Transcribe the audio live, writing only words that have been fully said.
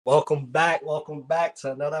Welcome back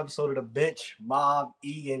to another episode of the Bench Mob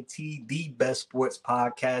Ent, the best sports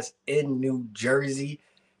podcast in New Jersey.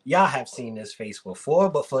 Y'all have seen this face before,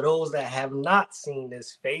 but for those that have not seen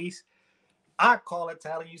this face, I call it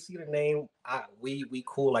Tally. You see the name? We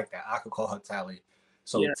cool like that. I could call her Tally.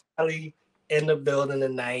 So Yeah. Tally in the building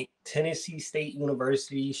tonight. Tennessee State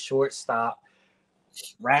University shortstop,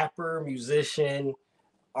 rapper, musician,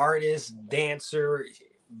 artist, dancer,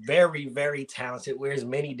 very talented, wears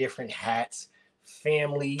many different hats,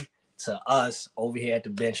 family to us over here at the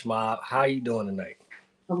Bench Mob. How you doing tonight?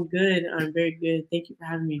 I'm good. I'm very good. Thank you for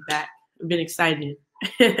having me back. I've been excited.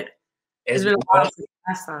 It's It's been a while been, since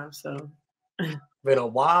last time, so been a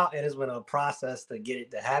while and it's been a process to get it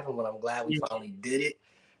to happen, but I'm glad we yeah. finally did it.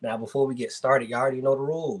 Now, before we get started, you already know the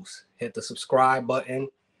rules. Hit the subscribe button,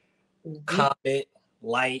 Mhm. comment,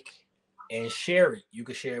 like, and share it. You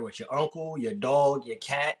can share it with your uncle, your dog, your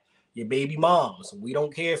cat, your baby moms. We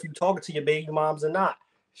don't care if you're talking to your baby moms or not.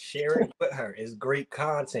 Share it with her. It's great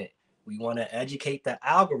content. We want to educate the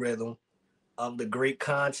algorithm of the great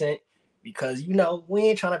content because we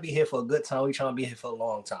ain't trying to be here for a good time. We trying to be here for a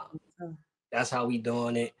long time. That's how we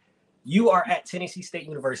doing it. You are at Tennessee State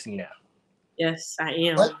University now. Yes, I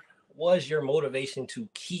What am. was your motivation to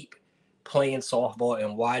keep playing softball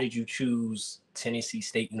and why did you choose Tennessee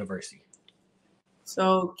State University?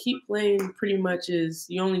 So keep playing pretty much is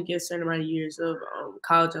you only get a certain amount of years of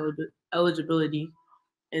college eligibility,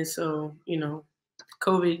 and so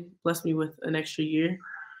COVID blessed me with an extra year.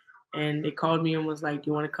 And they called me and was like,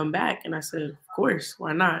 "Do you want to come back?" And I said, "Of course,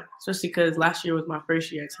 why not?" Especially because last year was my first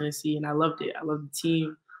year at Tennessee, and I loved it. I love the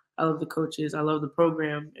team, I love the coaches, I love the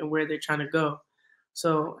program, and where they're trying to go.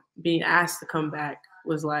 So being asked to come back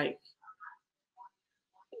was like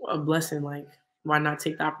a blessing. Like, why not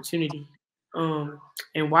take the opportunity?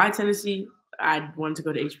 And why Tennessee? I wanted to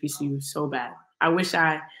go to HBCU so bad. I wish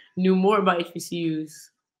I knew more about HBCUs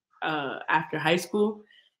after high school,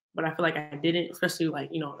 but I feel like I didn't. Especially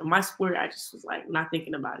like in my sport, I just was like not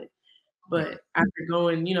thinking about it. But after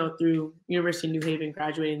going, through University of New Haven,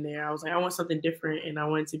 graduating there, I was like, I want something different, and I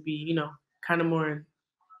wanted to be, kind of more in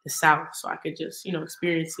the South, so I could just,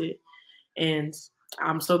 experience it. And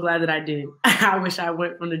I'm so glad that I did. I wish I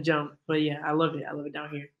went from the jump, but yeah, I love it. I love it down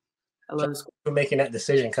here. I So love the school. for making that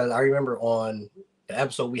decision, because I remember on the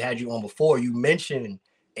episode we had you on before, you mentioned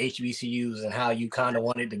HBCUs and how you kind of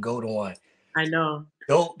wanted to go to one. I know.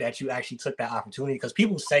 Dope that you actually took that opportunity because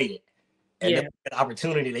people say it and then Yeah, the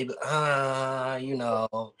opportunity they be yeah,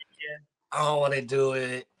 I don't want to do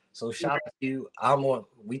it. So shout out to you.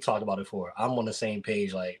 We talked about it before. I'm on the same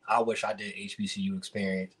page. Like I wish I did HBCU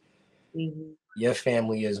experience. hmm Your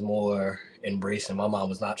family is more embracing. My mom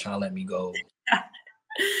was not trying to let me go.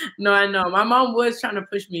 No, I know. My mom was trying to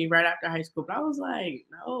push me right after high school, but I was like,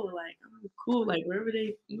 no, like I'm cool, like wherever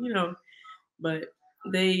they. But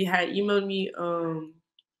they had emailed me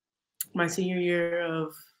my senior year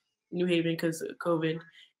of New Haven because of COVID.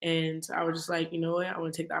 And I was just like, you know what? I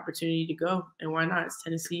want to take the opportunity to go. And why not? It's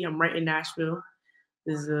Tennessee. I'm right in Nashville.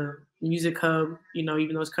 This is a music hub,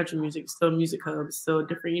 even though it's country music, it's still a music hub. It's still a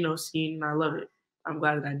different, scene. And I love it. I'm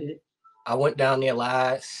glad that I did. I went down there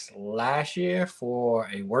last year for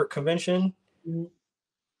a work convention. Mhm.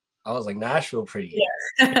 I was like, Nashville pretty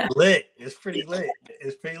Yeah. lit. It's pretty lit.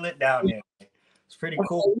 It's pretty lit down there. It's pretty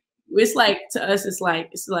cool. It's like to us, it's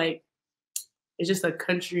just a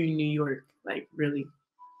country New York. Like really,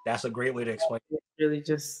 That's a great way to explain. it's really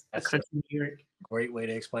just a That's a country New York. great way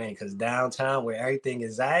to explain because downtown where everything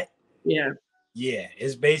is at, Yeah. yeah,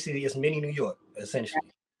 it's mini New York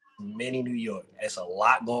essentially. Mini New York. It's a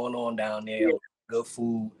lot going on down there. Yeah. Good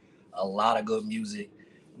food, a lot of good music.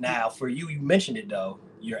 Now, for you, you mentioned it though.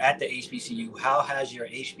 You're at the HBCU. How has your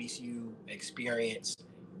HBCU experience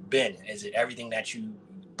been? Is it everything that you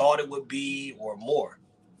thought it would be, or more?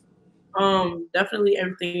 Definitely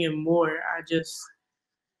everything and more.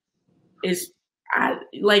 It's I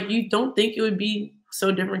like you don't think it would be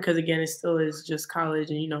so different because again, it still is just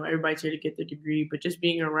college and everybody's here to get their degree, but just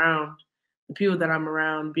being around the people that I'm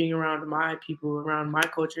around, being around my people, around my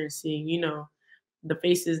culture and seeing, the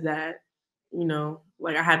faces that,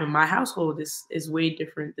 like I have in my household is way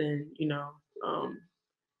different than, um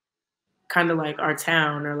kind of like our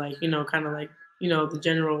town or like kind of like the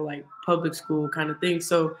general like public school kind of thing.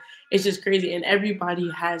 So it's just crazy and everybody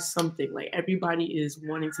has something. Like everybody is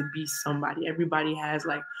wanting to be somebody. Everybody has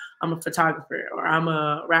like I'm a photographer or I'm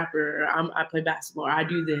a rapper or I play basketball or I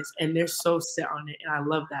do this and they're so set on it and I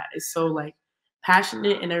love that. It's so like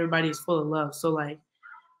passionate and everybody is full of love. So like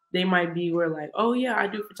they might be where like, oh yeah, I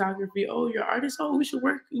do photography. Oh, you're an artist. Oh, we should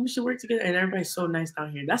work together. And everybody's so nice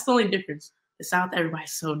down here. That's the only difference. The South,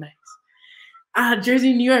 everybody's so nice.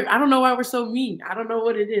 Jersey, New York. I don't know why we're so mean. I don't know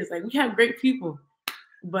what it is. Like we have great people,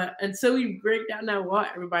 but until we break down that wall,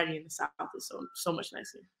 everybody in the South is so much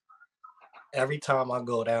nicer. Every time I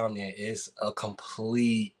go down there, it's a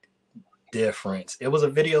complete difference. It was a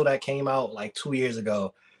video that came out like 2 years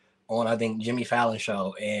ago on I think Jimmy Fallon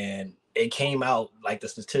show, and it came out like the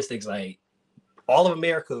statistics like all of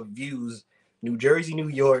America views New Jersey, New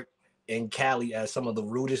York, and Cali as some of the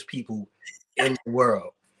rudest people in the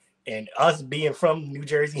world. And us being from New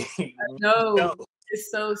Jersey, No,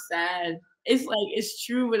 it's so sad. It's like it's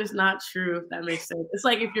true, but it's not true. If that makes sense. It's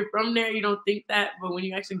like if you're from there, you don't think that, but when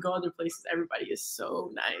you actually go other places, everybody is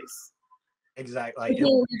so nice. exactly. Like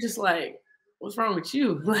You're just like, what's wrong with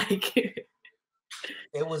you? Like,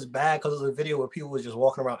 it was bad because it was a video where people was just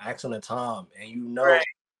walking around asking the time, and right?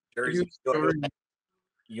 Jersey,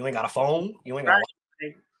 you ain't got a phone, you ain't got.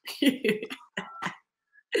 Right.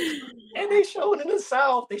 And they show it in the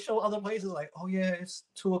South. They show other places like, oh yeah, it's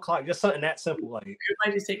 2 o'clock. Just something that simple. Like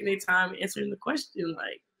Everybody just taking their time answering the question.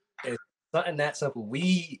 Like, it's something that simple.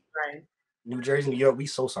 right? New Jersey, New York, we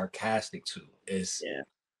so sarcastic too. Is Yeah.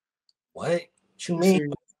 what you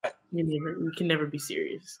mean? We can never be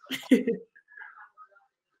serious.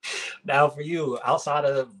 Now for you, outside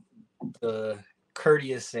of the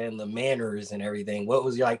courteous and the manners and everything, what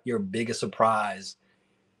was like your biggest surprise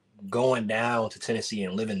going down to Tennessee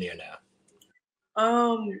and living there now?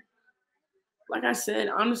 Like I said,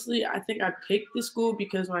 honestly, I think I picked this school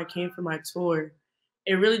because when I came for my tour,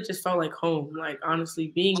 it really just felt like home. Like honestly,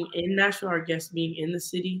 being in Nashville, or I guess being in the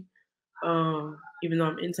city, even though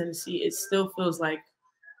I'm in Tennessee, it still feels like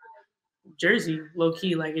Jersey, low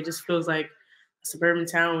key. Like it just feels like a suburban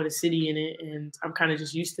town with a city in it, and I'm kind of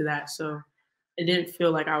just used to that. So it didn't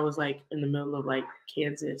feel like I was like in the middle of like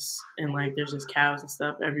Kansas and like there's just cows and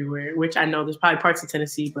stuff everywhere. Which I know there's probably parts of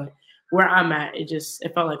Tennessee, but where I'm at, it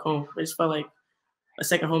felt like home. It just felt like a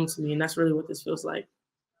second home to me, and that's really what this feels like.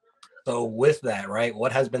 So with that, right,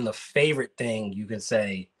 what has been the favorite thing you can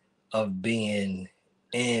say of being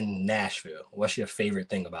in Nashville? What's your favorite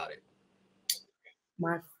thing about it?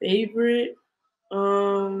 My favorite,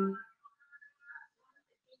 um,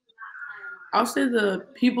 I'll say the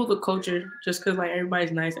people, the culture, just because like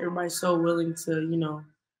everybody's nice, everybody's so willing to,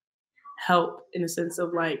 help in the sense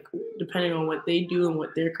of like depending on what they do and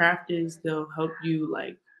what their craft is, they'll help you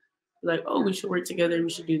like oh we should work together, we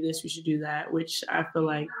should do this, we should do that. Which I feel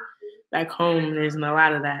like back home there isn't a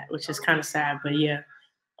lot of that, which is kind of sad. But yeah,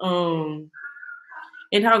 um,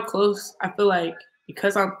 and how close I feel like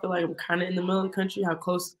because I feel like I'm kind of in the middle of the country, how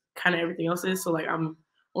close kind of everything else is. So like I'm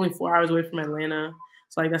only 4 hours away from Atlanta,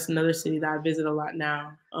 so like that's another city that I visit a lot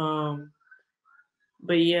now.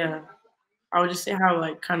 But yeah, I would just say how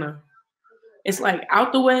like kind of it's like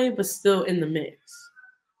out the way, but still in the mix.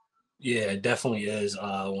 Yeah, it definitely is.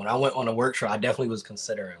 When I went on a work trip, I definitely was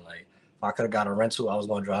considering like if I could have got a rental, I was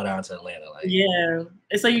going to drive down to Atlanta. Like, Yeah,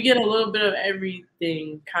 it's like you get a little bit of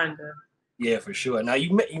everything, kind of. yeah, for sure. Now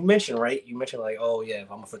you mentioned right, you mentioned like, oh yeah,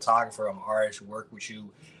 if I'm a photographer, I'm an artist, work with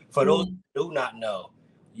you. For those who do not know,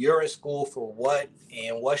 you're in school for what,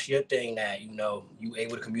 and what's your thing that you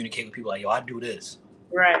able to communicate with people like, yo, I do this.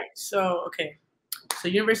 Right. So okay. So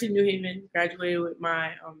University of New Haven, graduated with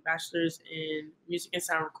my bachelor's in music and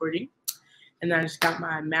sound recording, and then I just got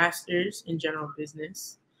my master's in general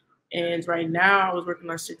business. And right now, I was working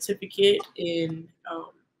on a certificate in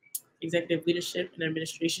executive leadership and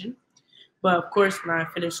administration. But of course, when I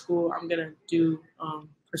finish school, I'm gonna do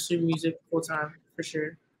pursue music full time for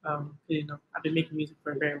sure. I've been making music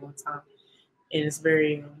for a very long time, and it's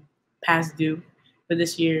very past due. But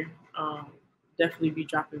this year, definitely be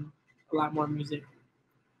dropping a lot more music.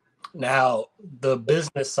 Now, the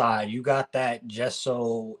business side, you got that just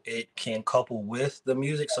so it can couple with the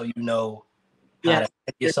music, so you know how to Yes.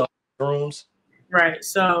 get yourself in rooms. Right.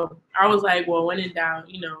 So I was like, well, when in doubt,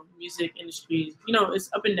 music industry, it's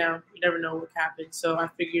up and down. You never know what happens. So I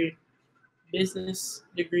figured business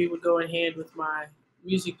degree would go in hand with my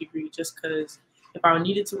music degree just because if I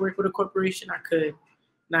needed to work with a corporation, I could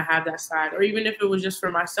not have that side. Or even if it was just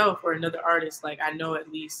for myself or another artist, like I know at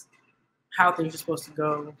least how things are supposed to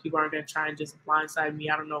go. People aren't going to try and just blindside me.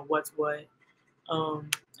 I don't know what's what. And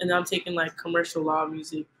then I'm taking like commercial law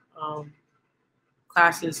music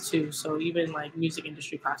classes too. So even like music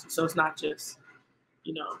industry classes. So it's not just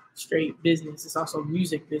straight business. It's also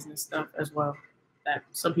music business stuff as well. That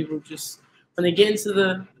some people just when they get into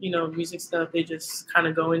the music stuff, they just kind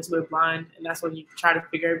of go into it blind, and that's when you try to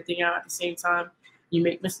figure everything out at the same time. You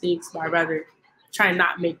make mistakes, but I'd rather try and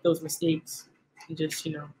not make those mistakes and just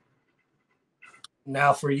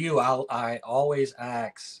Now, for you, I always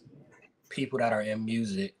ask people that are in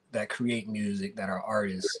music, that create music, that are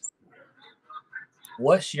artists,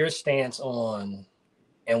 what's your stance on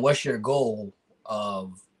and what's your goal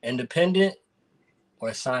of independent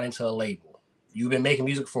or signing to a label? You've been making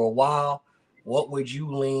music for a while. What would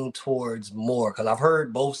you lean towards more? Because I've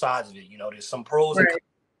heard both sides of it. You know, there's some pros and Right.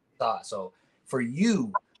 cons. So for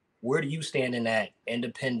you, where do you stand in that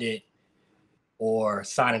independent or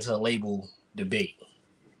signing to a label debate?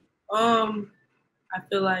 Um, I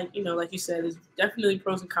feel like, like you said, there's definitely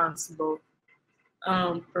pros and cons to both.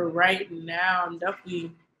 For right now, I'm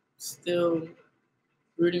definitely still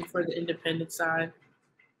rooting for the independent side.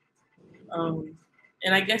 Um,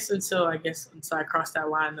 and I guess until I cross that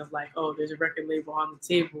line of like, oh, there's a record label on the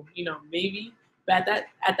table, maybe. But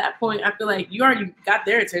at that point, I feel like you already got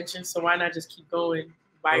their attention, so why not just keep going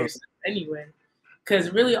by Mm, yourself anyway?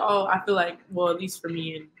 Because really, all I feel like, well, at least for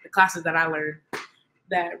me in the classes that I learned,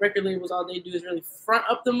 that record labels all they do is really front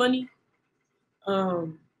up the money.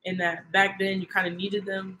 And that back then you kind of needed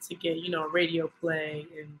them to get radio play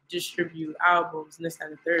and distribute albums and this that,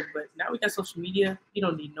 and the third. But now we got social media. You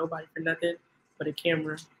don't need nobody for nothing but a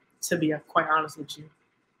camera. To be quite honest with you,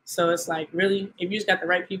 so it's like really, if you just got the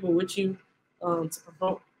right people with you to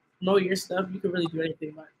promote your stuff, you can really do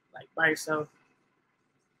anything by yourself.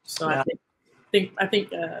 So I Now,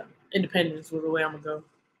 think independence was the way I'm gonna go.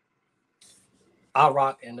 I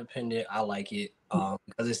rock independent. I like it because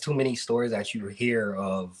there's too many stories that you hear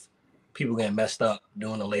of people getting messed up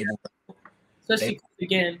doing the label. They Especially 'cause,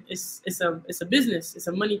 again, it's a business, it's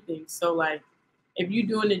a money thing. So like, if you're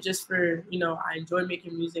doing it just for I enjoy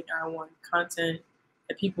making music, and I want content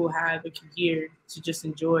that people have and can hear to just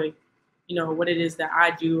enjoy, what it is that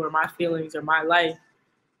I do or my feelings or my life.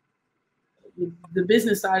 The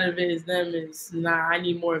business side of it is them is nah. I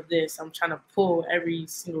need more of this. I'm trying to pull every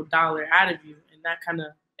single dollar out of you, and that kind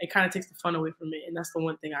of takes the fun away from it. And that's the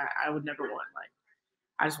one thing I would never want. Like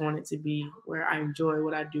I just want it to be where I enjoy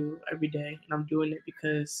what I do every day, and I'm doing it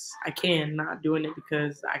because I can, not doing it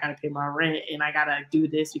because I gotta pay my rent and I gotta do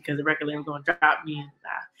this because the record label's gonna drop me. And,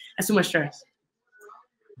 that's too much stress.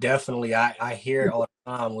 definitely, I hear it all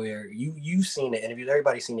the time where you've seen the interviews.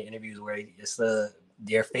 Everybody's seen the interviews where it's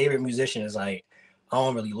their favorite musician is like, I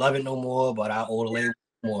don't really love it no more, but I owe the label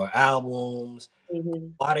more albums. Hmm.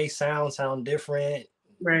 Why they sound different?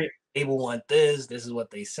 Right. Label want this. This is what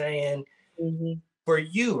they saying Hmm. for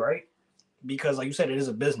you, right? Because like you said, it is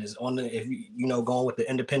a business. On the if you know going with the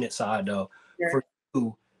independent side though, Right. for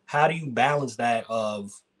you, how do you balance that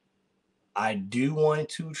of I do want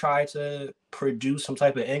to try to produce some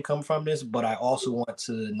type of income from this, but I also want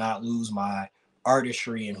to not lose my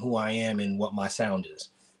artistry and who I am and what my sound is.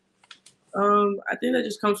 I think that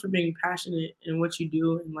just comes from being passionate in what you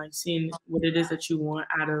do and like seeing what it is that you want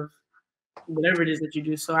out of whatever it is that you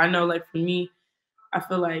do. So I know, like for me, I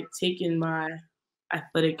feel like taking my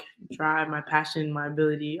athletic drive, my passion, my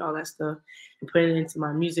ability, all that stuff, and putting it into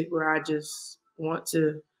my music where I just want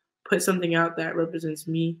to put something out that represents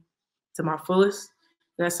me to my fullest.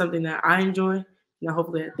 And that's something that I enjoy, and that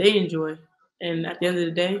hopefully that they enjoy. And at the end of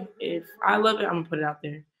the day, if I love it, I'm gonna put it out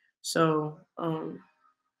there. So,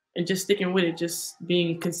 and just sticking with it, just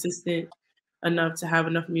being consistent enough to have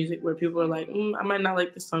enough music where people are like, I might not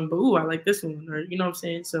like this song, but ooh, I like this one, or you know what I'm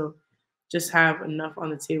saying? So just have enough on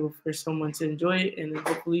the table for someone to enjoy it and then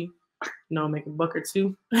hopefully, make a buck or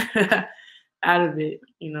two out of it.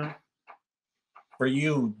 For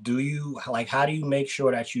you, do you like how do you make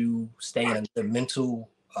sure that you stay in the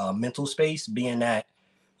mental space, being that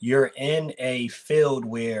you're in a field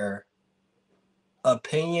where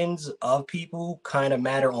opinions of people kind of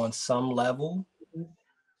matter on some level.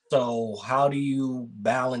 So how do you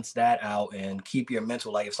balance that out and keep your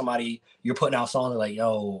mental like if somebody you're putting out songs like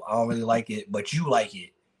yo I don't really like it but you like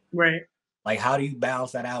it, Right. like how do you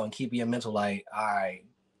balance that out and keep your mental like all right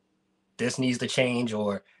this needs to change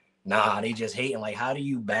or nah they just hating, like how do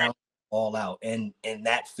you balance all out in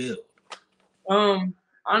that field?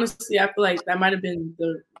 Honestly, I feel like that might have been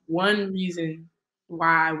the one reason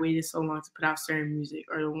why I waited so long to put out certain music,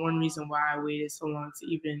 or the one reason why I waited so long to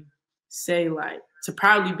even say like to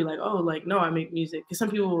proudly be like, oh, like no, I make music. Because some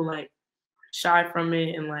people will like shy from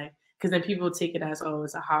it and like because then people take it as oh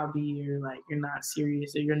it's a hobby or like you're not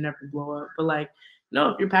serious or you'll never blow up. But like no,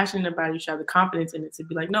 if you're passionate about it, you should have the confidence in it to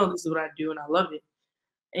be like, no, this is what I do and I love it.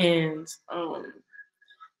 And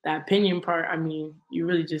that opinion part, I mean, you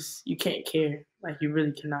really just you can't care. Like you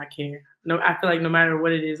really cannot care. No, I feel like no matter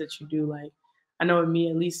what it is that you do, like I know with me,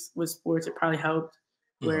 at least with sports, it probably helped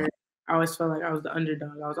Mhm. where I always felt like I was the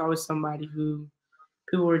underdog. I was always somebody who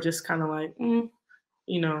people were just kind of like,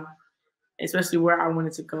 you know, especially where I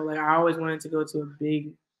wanted to go. Like I always wanted to go to a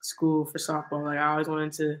big school for softball. Like I always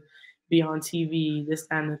wanted to be on TV, this,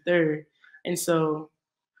 that, and the third. And so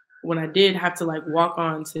when I did have to like walk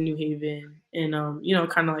on to New Haven and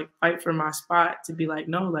kind of like fight for my spot to be like,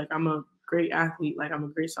 no, like I'm a great athlete, like I'm a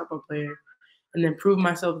great softball player, and then prove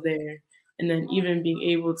myself there. And then even being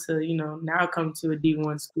able to, now come to a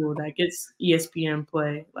D1 school that gets ESPN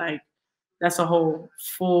play, like that's a whole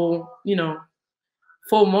full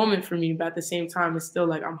moment for me. But at the same time, it's still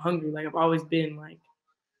like I'm hungry. Like I've always been like,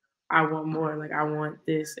 I want more, like I want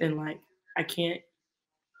this. And like I can't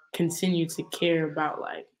continue to care about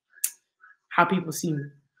like how people see me.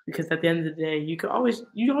 Because at the end of the day, you always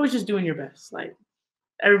just doing your best. Like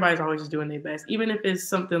everybody's always just doing their best. Even if it's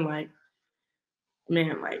something like,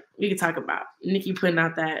 man, like we could talk about Nikki putting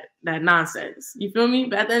out that nonsense. You feel me?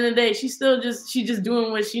 But at the end of the day, she's just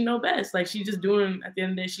doing what she know best. Like she just doing at the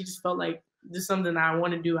end of the day, she just felt like this is something that I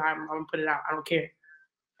want to do. I'm gonna put it out. I don't care.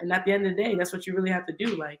 And at the end of the day, that's what you really have to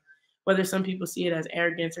do. Like whether some people see it as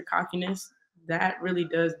arrogance or cockiness, that really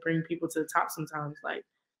does bring people to the top sometimes. Like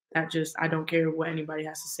that just I don't care what anybody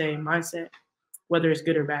has to say mindset, whether it's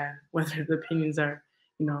good or bad, whether the opinions are,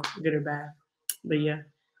 good or bad. But yeah.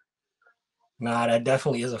 Nah, that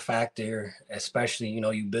definitely is a factor, especially,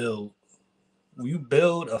 you build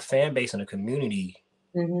a fan base and a community,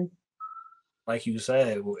 Mm-hmm. like you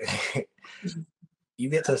said, you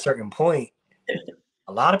get to a certain point.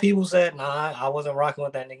 A lot of people said, nah, I wasn't rocking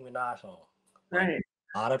with that Nicki Minaj song. But Right.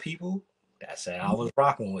 a lot of people that said I was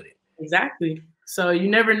rocking with it. Exactly. So you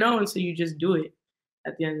never know until you just do it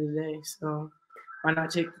at the end of the day. So why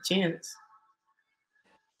not take the chance?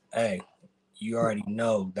 Hey, you already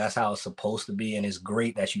know that's how it's supposed to be. And it's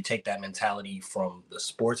great that you take that mentality from the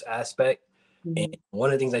sports aspect. And Mm-hmm. one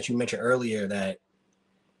of the things that you mentioned earlier that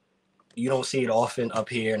you don't see it often up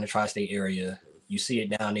here in the tri-state area, you see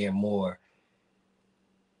it down there more.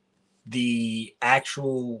 The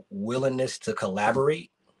actual willingness to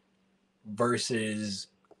collaborate versus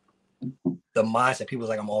the mindset. People's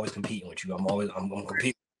like, I'm always competing with you. I'm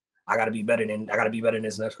competing. I gotta be better than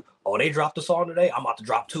this next. Oh, they dropped a song today. I'm about to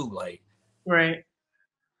drop two. Like, Right.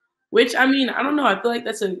 Which I mean, I don't know. I feel like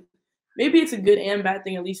maybe it's a good and bad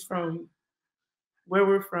thing, at least from where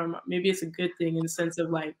we're from. Maybe it's a good thing in the sense of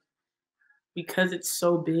like because it's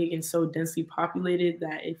so big and so densely populated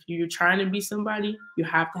that if you're trying to be somebody, you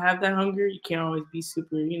have to have that hunger. You can't always be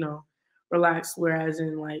super, relaxed. Whereas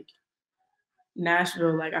in like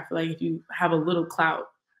Nashville, like I feel like if you have a little clout,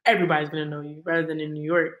 everybody's gonna know you. Rather than in New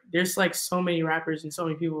York, there's like so many rappers and so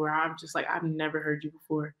many people where I'm just like I've never heard you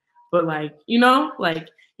before, but like like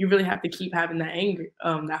you really have to keep having that anger,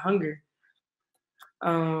 that hunger.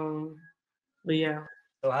 Um, but yeah,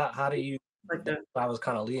 so how do you? like That's that. what I was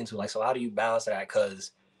kind of leading to. Like, so how do you balance that?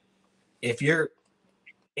 Because if you're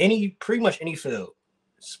pretty much any field,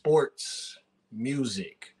 sports,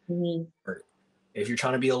 music, Hmm. or if you're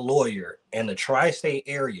trying to be a lawyer in the tri-state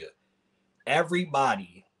area,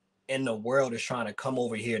 everybody in the world is trying to come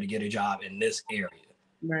over here to get a job in this area.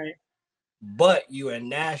 Right. But you in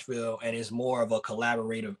Nashville and it's more of a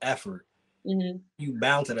collaborative effort. Hmm. You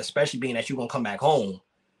balance it, especially being that you're gonna come back home.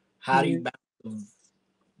 How do you Hmm. balance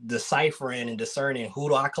deciphering and discerning who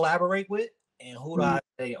do I collaborate with and who do I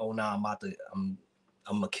say, oh no, I'm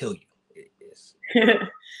gonna kill you. It's,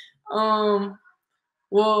 um.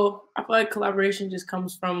 Well, I feel like collaboration just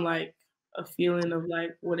comes from like a feeling of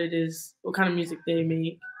like what it is, what kind of music they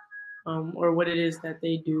make, or what it is that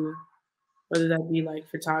they do, whether that be like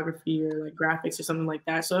photography or like graphics or something like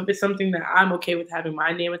that. So if it's something that I'm okay with having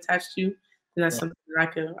my name attached to, then that's something that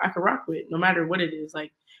I could rock with, no matter what it is.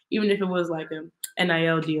 Like even if it was like a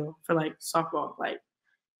NIL deal for like softball, like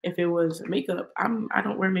if it was makeup, I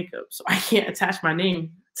don't wear makeup, so I can't attach my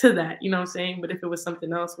name to that. You know what I'm saying? But if it was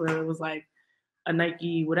something else where it was like a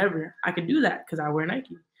Nike whatever, I could do that because I wear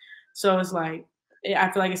Nike. So it's like I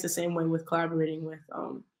feel like it's the same way with collaborating with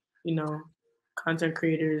you know, content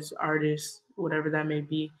creators, artists, whatever that may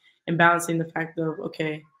be, and balancing the fact of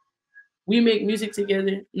okay, we make music together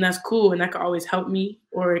and that's cool and that could always help me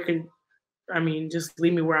or it could just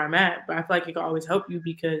leave me where I'm at. But I feel like it could always help you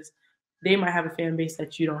because they might have a fan base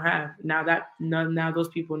that you don't have. Now those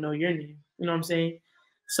people know your name. You know what I'm saying?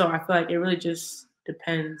 So I feel like it really just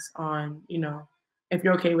depends on, if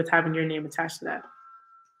you're okay with having your name attached to that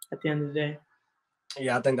at the end of the day.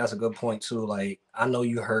 yeah, I think that's a good point too. Like, I know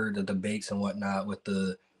you heard the debates and whatnot with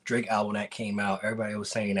the Drake album that came out. Everybody was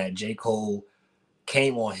saying that J. Cole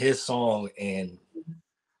came on his song and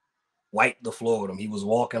wiped the floor with him. He was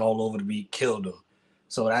walking all over the beat, killed him.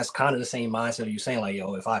 So that's kind of the same mindset of you saying, like,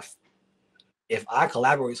 yo, if I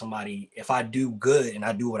collaborate with somebody, if I do good and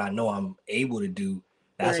I do what I know I'm able to do,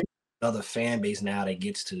 that's Right. another fan base now that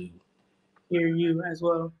gets to, Hear you as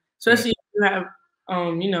well. yeah, Especially if you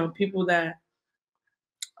have people that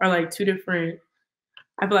are like two different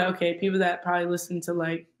I feel like, okay, people that probably listen to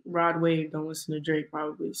like Rod Wave don't listen to Drake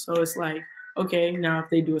probably. So it's like, okay, now if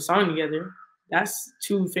they do a song together, that's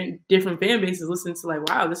two different fan bases listening to like,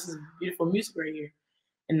 wow, this is beautiful music right here.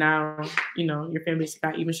 And now, your fan base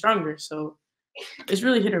got even stronger. So it's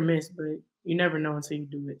really hit or miss, but you never know until you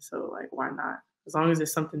do it. So like, why not? As long as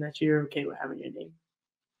it's something that you're okay with having your name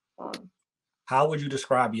on. How would you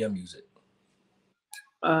describe your music?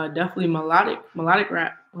 Definitely melodic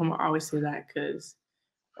rap. I'm gonna always say that because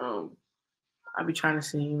um, I be trying to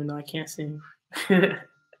sing even though I can't sing.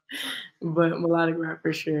 But melodic rap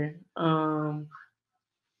for sure.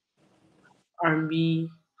 R&B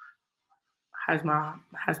has my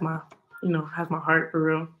heart for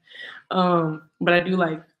real. But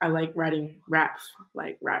I like writing raps,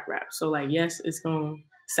 like rap. So like yes, it's gonna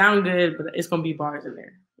sound good, but it's gonna be bars in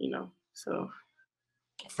there. So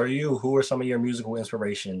For you, who are some of your musical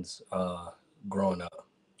inspirations growing up?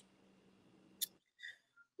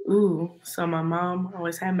 so my mom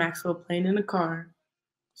always had Maxwell playing in the car.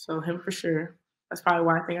 So him for sure. That's probably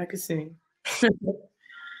why I think I could sing.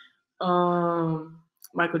 um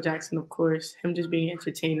Michael Jackson, of course, him just being an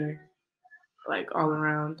entertainer, like all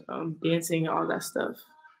around, dancing, all that stuff.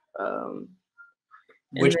 Um,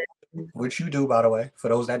 and Which then which you do, by the way, for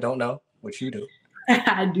those that don't know, which you do.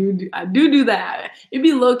 I do that. It'd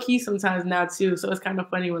be low key sometimes now too. So it's kind of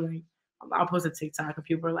funny when like I'll post a TikTok and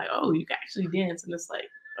people are like, "Oh, you can actually dance," and it's like,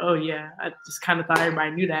 "Oh yeah," I just kind of thought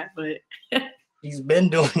everybody knew that, but He's been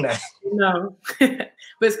doing that. no.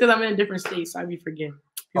 But it's because I'm in a different state, so I be forgetting.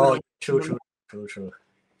 People Oh, don't. true.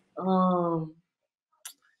 Um,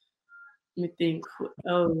 Let me think. Who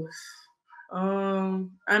else?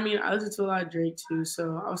 I mean, I listen to a lot of Drake too,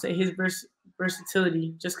 so I would say his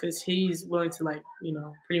versatility, just because he's willing to like,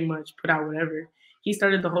 pretty much put out whatever. He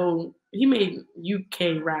started the whole. He made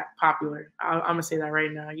UK rap popular. I'm gonna say that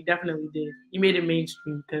right now. He definitely did. He made it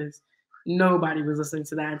mainstream because nobody was listening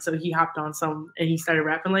to that, so he hopped on some and he started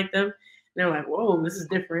rapping like them. And they're like, "Whoa, this is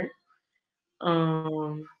different."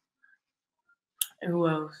 Um, and who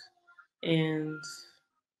else? And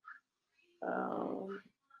um,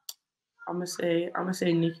 I'm gonna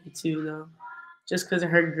say Nikki too though, just because of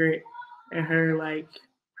her grit and her like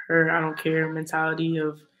her I don't care mentality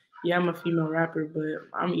of yeah I'm a female rapper but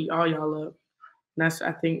I'm gonna eat all y'all up. And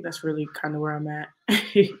I think that's really kind of where I'm at.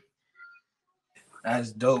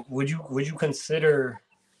 That's dope. Would you consider,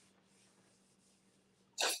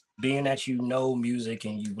 being that you know music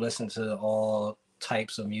and you've listened to all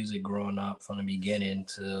types of music growing up from the beginning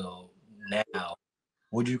till now,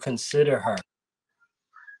 would you consider her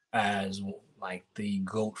as like the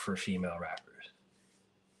GOAT for female rappers?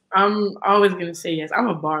 I'm always gonna say yes. I'm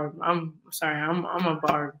a barb. I'm sorry. I'm a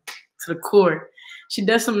barb to the core. She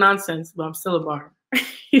does some nonsense, but I'm still a barb.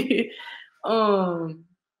 um,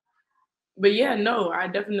 but yeah, no, I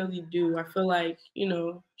definitely do. I feel like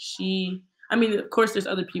she. I mean, of course, there's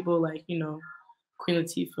other people like Queen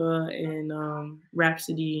Latifah and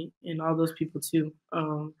Rhapsody and all those people too.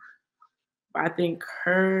 But I think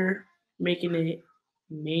her making it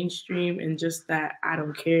mainstream and just that I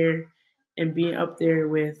don't care and being up there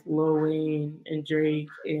with Lil Wayne and Drake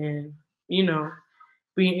and you know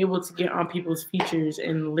being able to get on people's features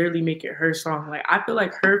and literally make it her song. Like I feel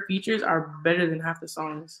like her features are better than half the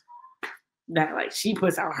songs that like she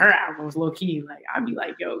puts out her albums low key. Like I'd be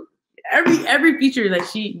like, yo, every feature that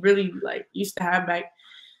she really like used to have back,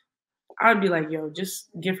 I'd be like, yo, just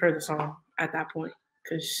give her the song at that point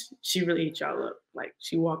because she really ate y'all up. Like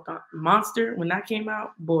she walked on Monster when that came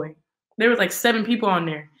out. Boy, there was like 7 people on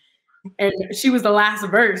there, and she was the last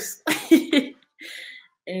verse,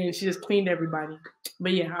 and she just cleaned everybody.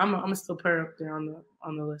 But yeah, I'm still put her up there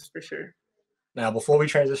on the list for sure. Now, before we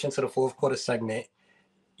transition to the fourth quarter segment,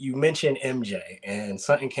 you mentioned MJ, and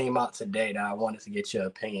something came out today that I wanted to get your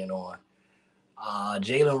opinion on.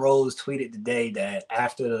 Jalen Rose tweeted today that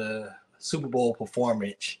after the Super Bowl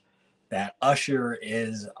performance, that Usher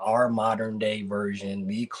is our modern day version,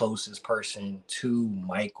 the closest person to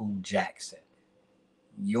Michael Jackson.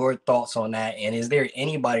 Your thoughts on that? And is there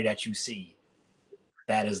anybody that you see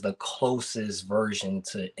that is the closest version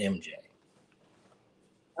to MJ?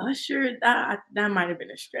 Usher, that might have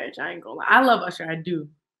been a stretch. I ain't gonna lie. I love Usher, I do.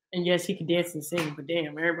 And yes, he can dance and sing, but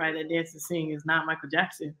damn, everybody that dances and sing is not Michael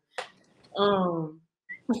Jackson. Um,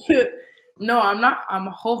 no, I'm not. I'm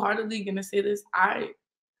wholeheartedly gonna say this.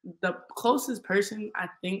 The closest person I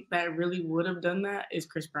think that really would have done that is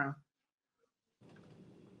Chris Brown.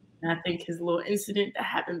 And I think his little incident that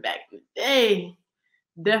happened back in the day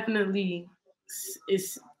definitely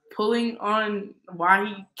is pulling on why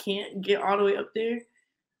he can't get all the way up there.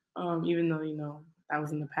 Even though that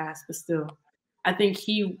was in the past, but still, I think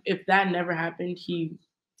if that never happened, he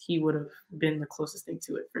he would have been the closest thing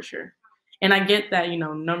to it for sure. And I get that,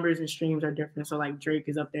 numbers and streams are different. So like Drake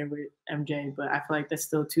is up there with MJ, but I feel like that's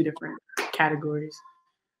still two different categories.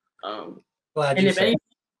 Glad And you if said.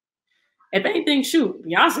 anything, shoot,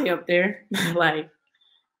 Beyonce up there, like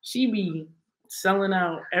she be selling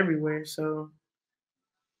out everywhere. So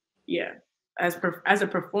yeah, as a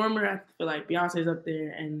performer, I feel like Beyonce's up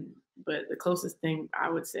there, but the closest thing I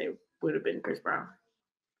would say would have been Chris Brown.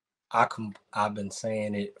 I've been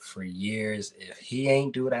saying it for years. If he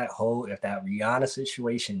ain't do that if that Rihanna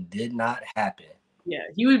situation did not happen, yeah,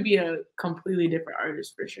 he would be a completely different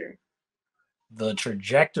artist for sure. The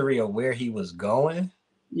trajectory of where he was going,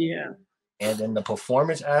 yeah, and then the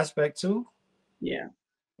performance aspect too. Yeah,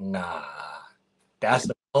 nah, that's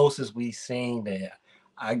the closest we seen that.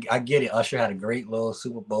 I get it. Usher had a great little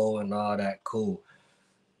Super Bowl and all that, cool.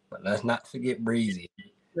 But let's not forget Breezy.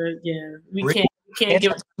 But yeah, we Breezy can't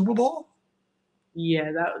give Super Bowl.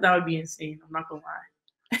 Yeah, that would be insane. I'm not gonna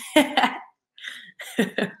lie.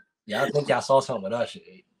 Yeah, I think y'all saw something with Usher.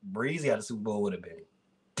 Breezy at the Super Bowl would have been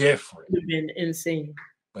different. Would have been insane.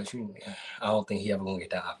 But I don't think he ever gonna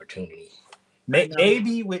get that opportunity.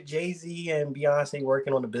 Maybe with Jay-Z and Beyonce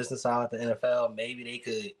working on the business side of the NFL, maybe they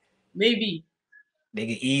could. Maybe they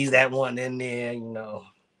could ease that one in there,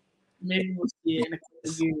 Maybe we'll see it in a couple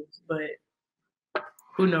of years, but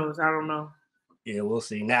who knows? I don't know. Yeah, we'll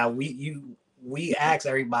see. Now we ask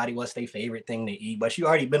everybody what's their favorite thing to eat, but you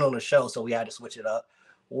already been on the show, so we had to switch it up.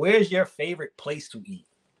 Where's your favorite place to eat?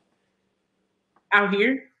 Out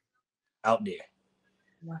here? Out there.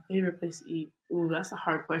 My favorite place to eat. Ooh, that's a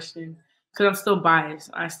hard question. Because I'm still biased.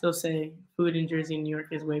 I still say food in Jersey and New York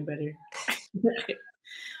is way better.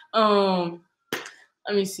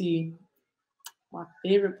 Let me see. My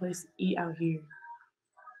favorite place to eat out here.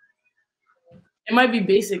 It might be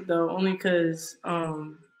basic though, only because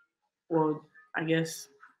well, I guess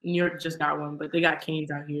New York just got one, but they got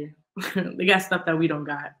Cane's out here. They got stuff that we don't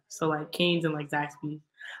got. So like Cane's and like Zaxby's.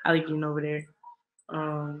 I like eating over there.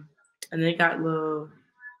 And they got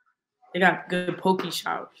good poke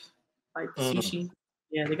shops, like sushi.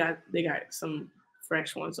 Yeah, they got some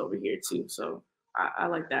fresh ones over here too. So I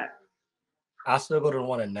like that. I still go to the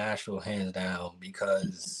one in Nashville hands down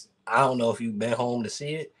because I don't know if you've been home to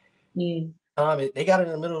see it. They got it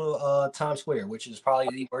in the middle of Times Square, which is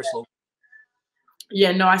probably the worst location.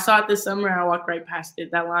 Yeah, no, I saw it this summer. I walked right past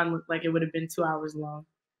it. That line looked like it would have been 2 hours long.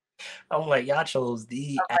 I'm like, y'all chose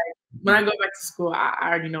the. When I go back to school, I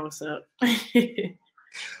already know what's up.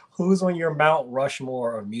 Who's on your Mount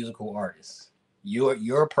Rushmore of musical artists?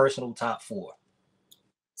 Your personal top 4.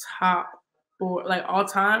 Top 4, like all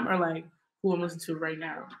time, or like who I'm listening to right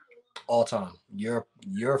now? All time. Your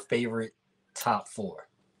favorite top 4.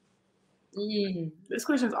 This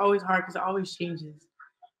question is always hard because it always changes.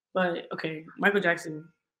 But okay, Michael Jackson,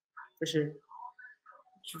 for sure.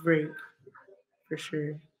 Drake, for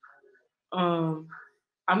sure. I'm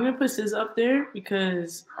gonna put SZA up there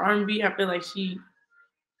because R&B. I feel like she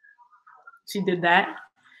did that.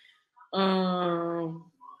 Dang,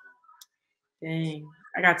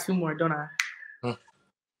 I got 2 more, don't I?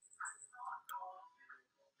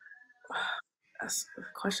 The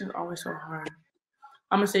question is always so hard.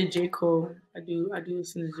 I'm gonna say J. Cole. I do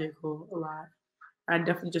listen to J. Cole a lot. I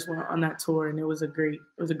definitely just went on that tour and it was a great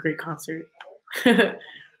concert.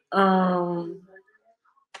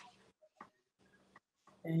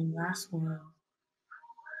 And last one.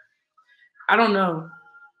 I don't know.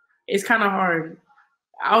 It's kind of hard.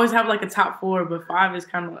 I always have like a top 4, but 5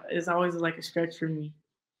 is always like a stretch for me.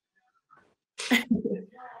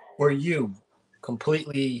 For you,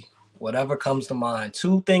 completely whatever comes to mind,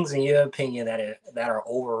 2 things in your opinion that are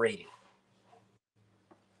overrated.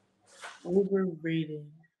 Overrated.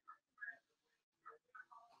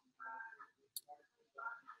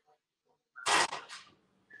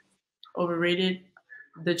 Overrated.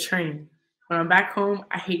 The train. When I'm back home,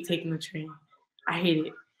 I hate taking the train. I hate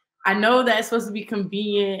it. I know that it's supposed to be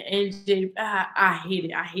convenient and I hate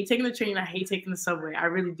it. I hate taking the train. I hate taking the subway. I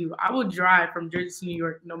really do. I will drive from Jersey to New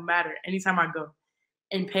York no matter anytime I go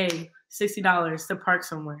and pay $60 to park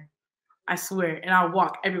somewhere. I swear. And I'll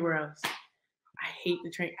walk everywhere else. I hate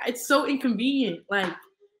the train. It's so inconvenient. Like,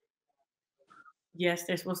 yes,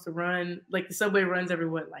 they're supposed to run. Like the subway runs every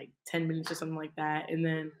 10 minutes or something like that. And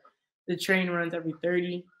then the train runs every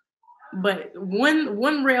 30. But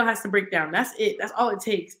one rail has to break down. That's it. That's all it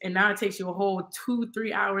takes. And now it takes you a whole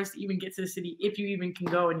 2-3 hours to even get to the city if you even can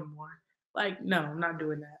go anymore. Like, no, I'm not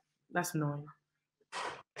doing that. That's annoying.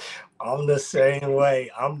 I'm the same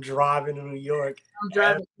way. I'm driving to New York. I'm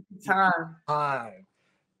driving time.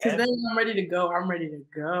 Because then I'm ready to go. I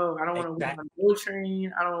don't want to wait on no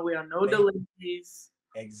train. I don't want to wait on no delays.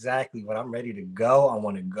 Exactly. When I'm ready to go, I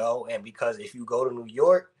want to go. And because if you go to New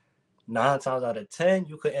York, 9 times out of 10,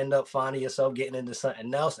 you could end up finding yourself getting into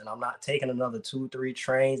something else. And I'm not taking another 2, 3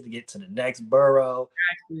 trains to get to the next borough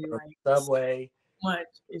Actually, or like subway. much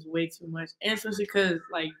is way too much, and especially because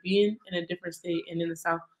like being in a different state and in the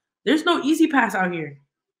South, there's no easy pass out here.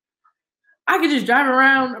 I could just drive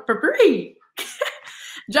around for free.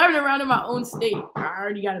 Driving around in my own state, I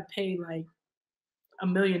already got to pay like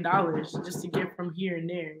 $1 million just to get from here and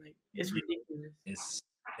there. Like it's ridiculous.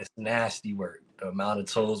 It's nasty work. The amount of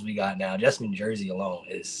tolls we got now, just in Jersey alone,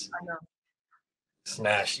 is I know. it's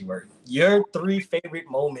nasty work. Your 3 favorite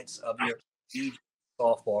moments of your collegiate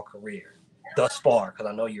softball career thus far, because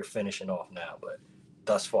I know you're finishing off now, but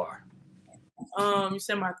thus far. You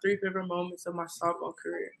said my 3 favorite moments of my softball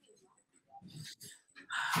career.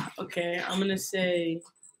 Okay, I'm gonna say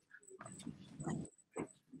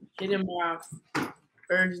hitting my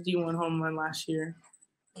first D1 home run last year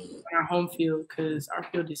on our home field because our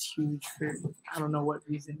field is huge for I don't know what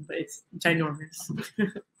reason, but it's ginormous.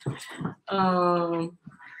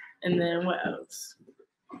 And then what else?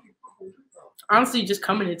 Honestly, just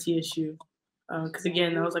coming to TSU because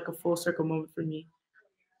again, that was like a full circle moment for me.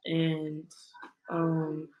 And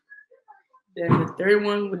um, then the third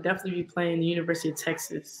one would definitely be playing the University of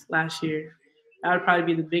Texas last year. That would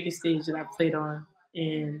probably be the biggest stage that I played on,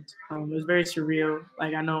 and it was very surreal.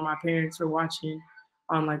 Like I know my parents were watching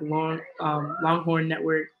on like Longhorn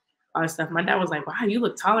Network, all that stuff. My dad was like, "Wow, you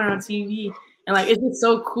look taller on TV," and like it's just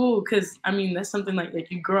so cool because I mean that's something like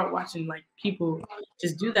you grow up watching like people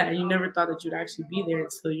just do that, and you never thought that you'd actually be there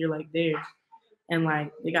until you're like there, and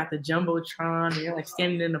like they got the jumbotron, and you're like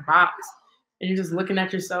standing in the box, and you're just looking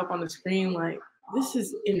at yourself on the screen like this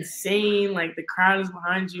is insane. Like the crowd is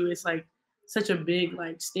behind you. It's like such a big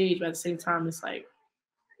like stage, but at the same time, it's like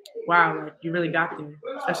wow, like you really got there.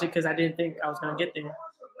 Especially because I didn't think I was gonna get there.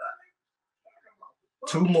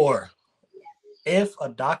 2 more. If a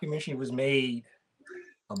documentary was made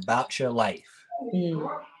about your life,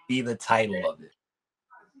 Mm. be the title of it.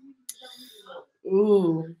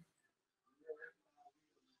 Ooh,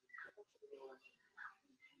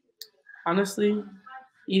 honestly,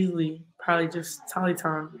 easily, probably just Tally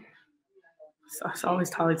time. It's always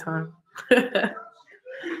Tally time.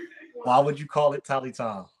 Why would you call it Tally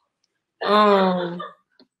Tom? um,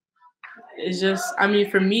 it's just, I mean,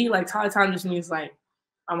 for me, like Tally time just means like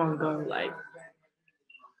I'm gonna go. Like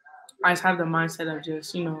I just have the mindset of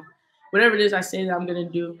just, whatever it is I say that I'm gonna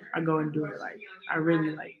do, I go and do it. Like I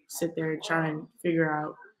really like sit there and try and figure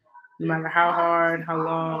out no matter how hard, how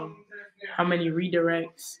long, how many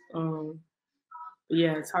redirects. But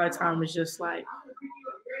yeah, it's hard time is just like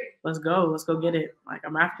let's go get it. Like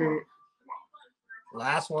I'm after it.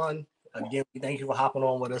 Last one. Again, we thank you for hopping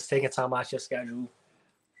on with us, taking time out your schedule.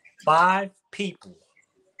 5 people,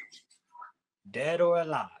 dead or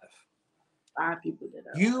alive, 5 people did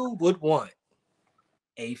that. you would want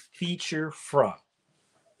a feature from.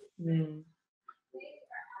 Mm.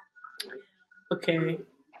 Okay,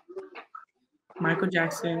 Michael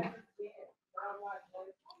Jackson,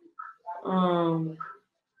 um,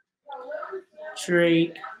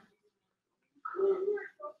 Drake,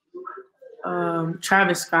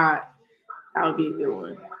 Travis Scott. That would be a good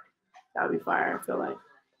one. That would be fire. I feel like.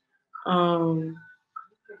 Um,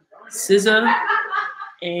 SZA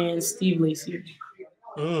and Steve Lacy.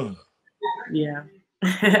 Mm, Yeah.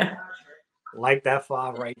 like that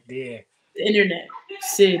 5 right there. The internet.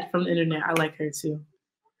 Sid from the internet. I like her too.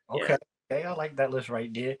 Yeah. Okay. Okay, I like that list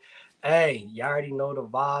right there. Hey, you already know the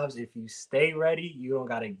vibes. If you stay ready, you don't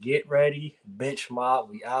gotta get ready. Bench Mob,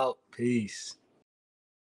 we out. Peace.